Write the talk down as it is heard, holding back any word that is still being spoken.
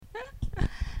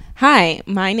Hi,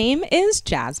 my name is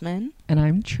Jasmine. And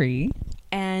I'm Tri.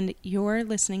 And you're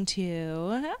listening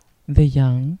to The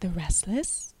Young. The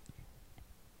Restless.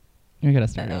 We gotta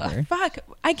start over. Fuck,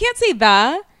 I can't say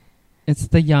the. It's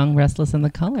The Young, Restless, and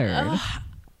the Colored.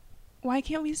 Why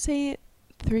can't we say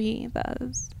three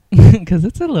those? Because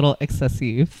it's a little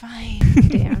excessive. Fine.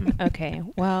 Damn. Okay.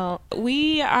 Well,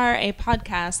 we are a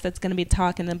podcast that's going to be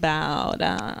talking about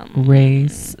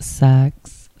race,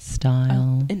 sex,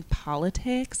 style, and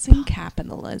politics and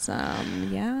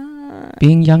capitalism. Yeah.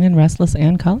 Being young and restless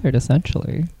and colored,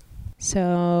 essentially.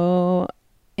 So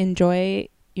enjoy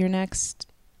your next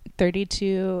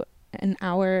 32 an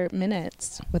hour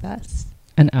minutes with us.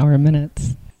 An hour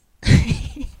minutes.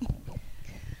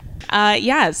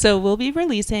 Yeah, so we'll be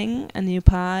releasing a new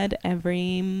pod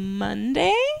every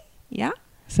Monday. Yeah.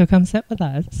 So come sit with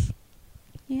us.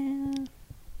 Yeah.